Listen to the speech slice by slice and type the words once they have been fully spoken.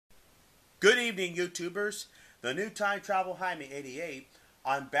Good evening, YouTubers. The new Time Travel Jaime 88.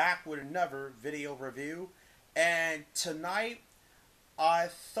 I'm back with another video review, and tonight I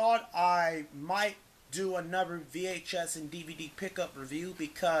thought I might do another VHS and DVD pickup review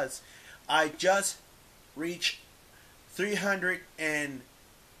because I just reached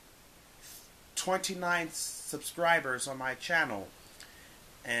 329 subscribers on my channel.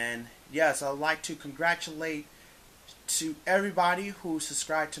 And yes, I'd like to congratulate to everybody who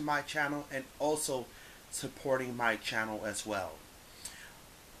subscribed to my channel and also supporting my channel as well.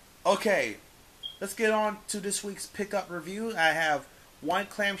 Okay, let's get on to this week's pickup review. I have 1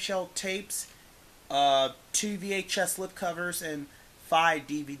 clamshell tapes, 2 VHS slipcovers, and 5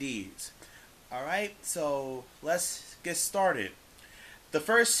 DVDs. Alright, so let's get started. The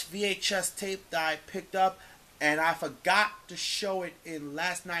first VHS tape that I picked up, and I forgot to show it in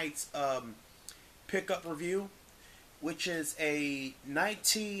last night's pickup review, which is a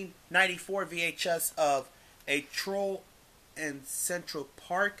 1994 VHS of A Troll in Central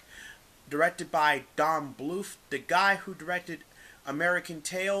Park, directed by Don Bluth, the guy who directed American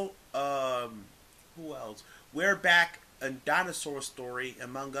Tail, who else? We're Back and Dinosaur Story,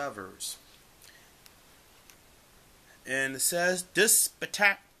 among others. And it says, the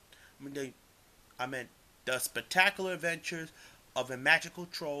spectacular adventures of a magical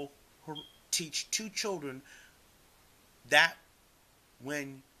troll who teach 2 children that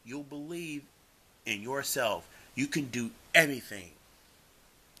when you believe in yourself, you can do anything.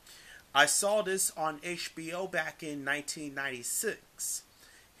 I saw this on HBO back in 1996.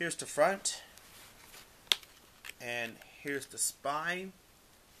 Here's the front, and here's the spine,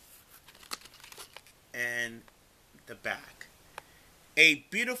 and the back. A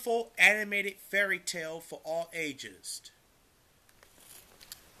beautiful animated fairy tale for all ages.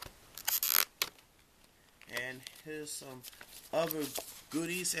 And here's some other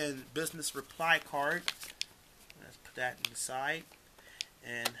goodies and business reply card. Let's put that inside.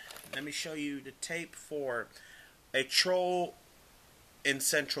 And let me show you the tape for A Troll in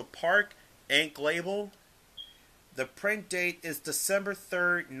Central Park, ink label. The print date is December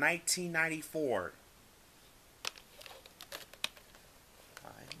 3rd, 1994.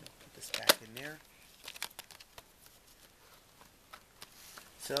 Let me put this back in there.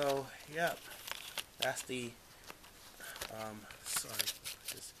 So, yep. That's the, sorry,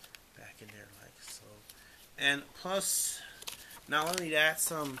 put this back in there like so. And plus, not only that,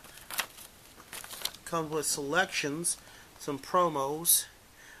 comes with selections, some promos.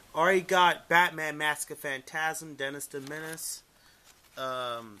 Already got Batman Mask of Phantasm, Dennis the Menace,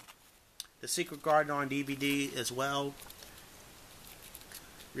 The Secret Garden on DVD as well.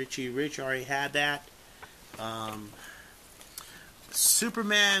 Richie Rich already had that.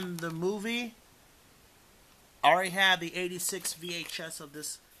 Superman the movie. I already have the 86 VHS of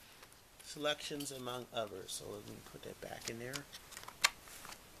this selections, among others. So let me put that back in there.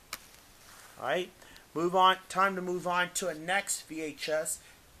 Alright, move on. Time to move on to a next VHS.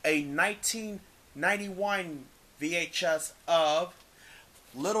 A 1991 VHS of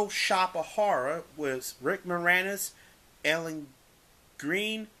Little Shop of Horror with Rick Moranis, Ellen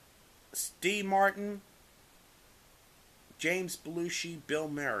Green, Steve Martin, James Belushi, Bill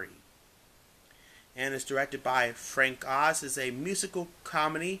Murray. And it's directed by Frank Oz. It's a musical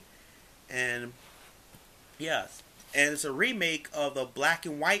comedy, and yes, and it's a remake of the black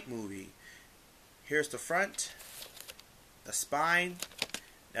and white movie. Here's the front, the spine,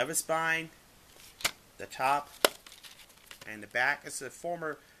 the spine, the top, and the back. It's a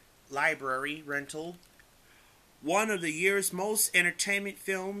former library rental. One of the year's most entertainment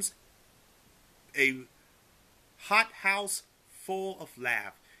films, a hot house full of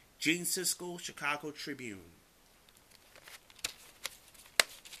laughs. Gene Siskel, Chicago Tribune.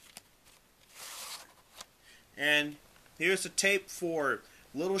 And here's the tape for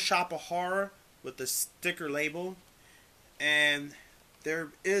Little Shop of Horror with the sticker label. And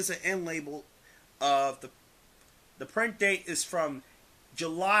there is an end label of the print date is from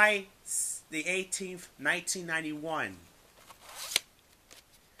July the 18th, 1991.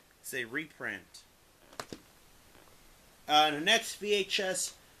 It's a reprint. The next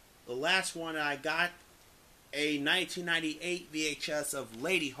VHS, the last one I got, a 1998 VHS of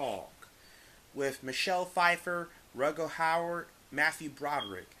Lady Hawk with Michelle Pfeiffer, Rutger Hauer, Matthew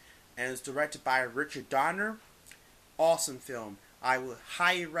Broderick, and it's directed by Richard Donner. Awesome film. I would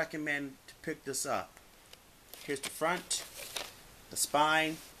highly recommend to pick this up. Here's the front, the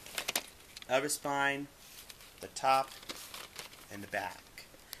spine, other spine, the top, and the back.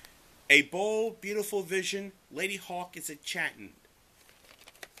 A bold, beautiful vision. Lady Hawk is enchanting.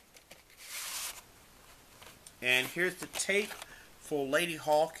 And here's the tape for Lady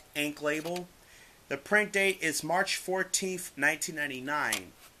Hawk ink label. The print date is March 14th,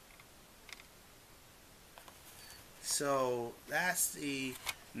 1999. So that's the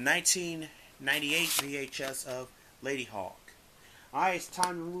 1998 VHS of Lady Hawk. Alright, it's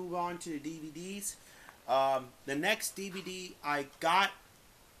time to move on to the DVDs. The next DVD I got,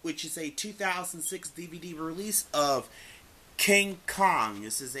 which is a 2006 DVD release of King Kong.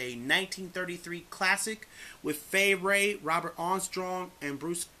 This is a 1933 classic with Fay Wray, Robert Armstrong, and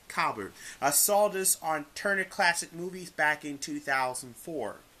Bruce Campbell. I saw this on Turner Classic Movies back in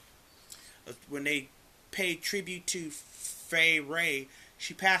 2004. When they paid tribute to Fay Wray,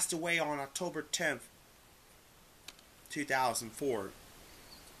 she passed away on October 10th, 2004.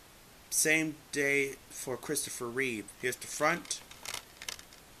 Same day for Christopher Reeve. Here's the front,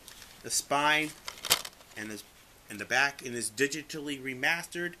 the spine, and the back, and is digitally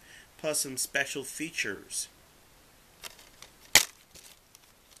remastered, plus some special features.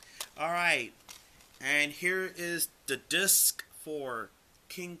 Alright, and here is the disc for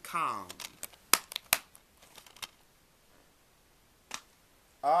King Kong.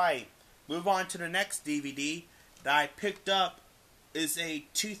 Alright, move on to the next DVD that I picked up. Is a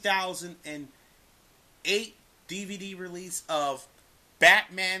 2008 DVD release of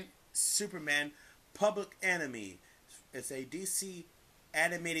Batman Superman Public Enemy. It's a DC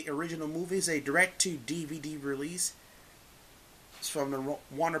animated original movie. It's a direct-to-DVD release. It's from the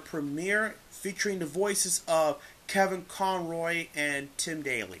Warner Premiere, featuring the voices of Kevin Conroy and Tim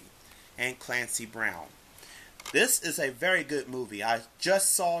Daly and Clancy Brown. This is a very good movie. I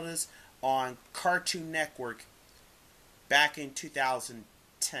just saw this on Cartoon Network back in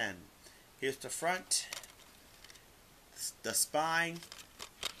 2010. Here's the front, the spine,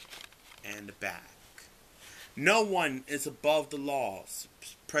 and the back. No one is above the laws.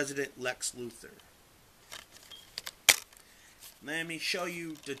 President Lex Luthor. Let me show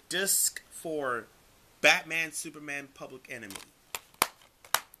you the disc for Batman Superman Public Enemy.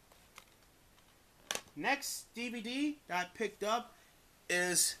 Next DVD that I picked up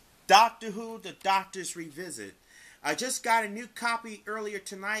is Doctor Who, The Doctor's Revisit. I just got a new copy earlier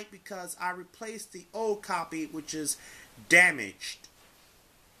tonight because I replaced the old copy, which is damaged.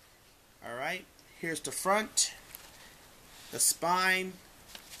 Alright, here's the front, the spine,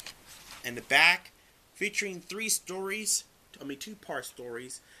 and the back, featuring two-part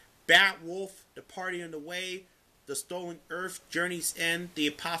stories. Batwolf, The Party on the Way, The Stolen Earth, Journey's End, The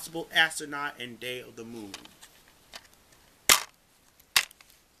Impossible Astronaut, and Day of the Moon.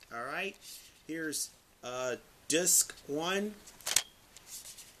 Alright, here's Disc 1,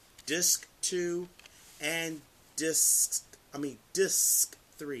 Disc 2, and Disc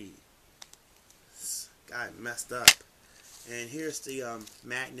 3. Got it messed up. And here's the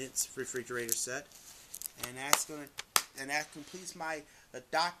magnets refrigerator set. And that completes my The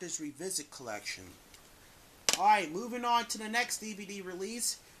Doctor's Revisit collection. Alright, moving on to the next DVD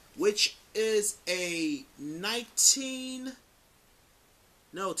release, which is a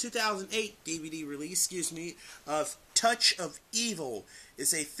 2008 DVD release, of Touch of Evil.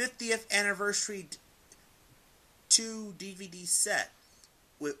 It's a 50th anniversary 2 DVD set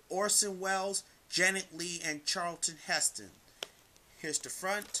with Orson Welles, Janet Leigh, and Charlton Heston. Here's the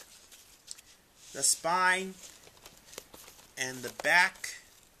front, the spine, and the back.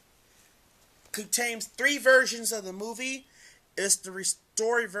 Contains 3 versions of the movie. It's the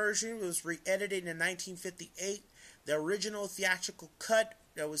restored version. It was re-edited in 1958. The original theatrical cut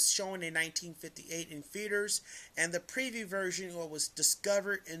that was shown in 1958 in theaters, and the preview version was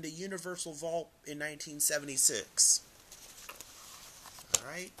discovered in the Universal Vault in 1976.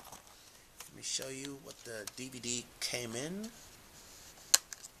 Alright, let me show you what the DVD came in.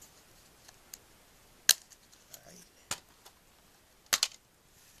 Alright.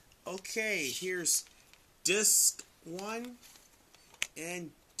 Okay, here's Disc 1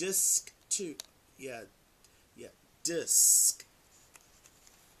 and Disc 2. Disc.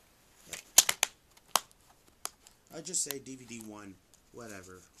 I'll just say DVD 1,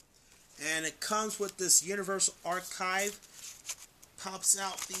 whatever. And it comes with this Universal Archive. Pops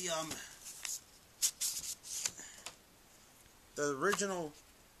out the original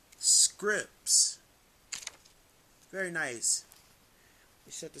scripts. Very nice. Let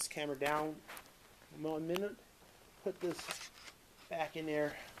me set this camera down 1 minute. Put this back in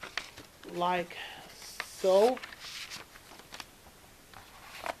there like so.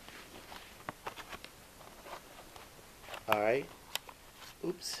 Alright.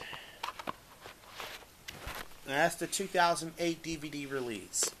 Oops. That's the 2008 DVD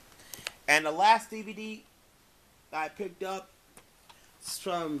release. And the last DVD I picked up is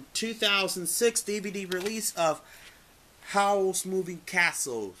from 2006 DVD release of Howl's Moving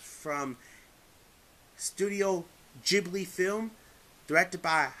Castle from Studio Ghibli film, directed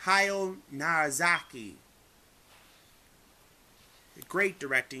by Hayao Miyazaki. Great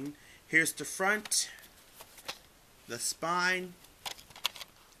directing. Here's the front, the spine,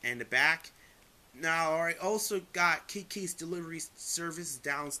 and the back. Now, I also got Kiki's Delivery Service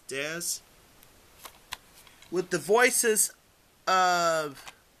downstairs with the voices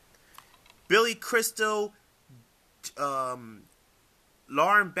of Billy Crystal, Lauren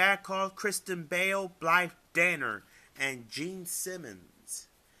Bacall, Kristen Bale, Blythe Danner, and Gene Simmons.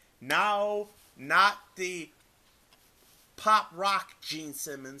 No, not the pop rock Gene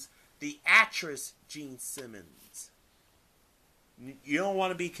Simmons, the actress Gene Simmons. You don't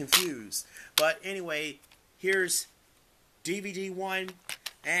want to be confused. But anyway, here's DVD 1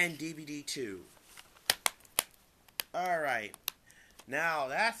 and DVD 2. Alright. Now,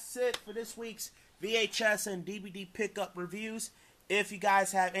 that's it for this week's VHS and DVD pickup reviews. If you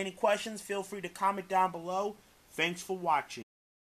guys have any questions, feel free to comment down below. Thanks for watching.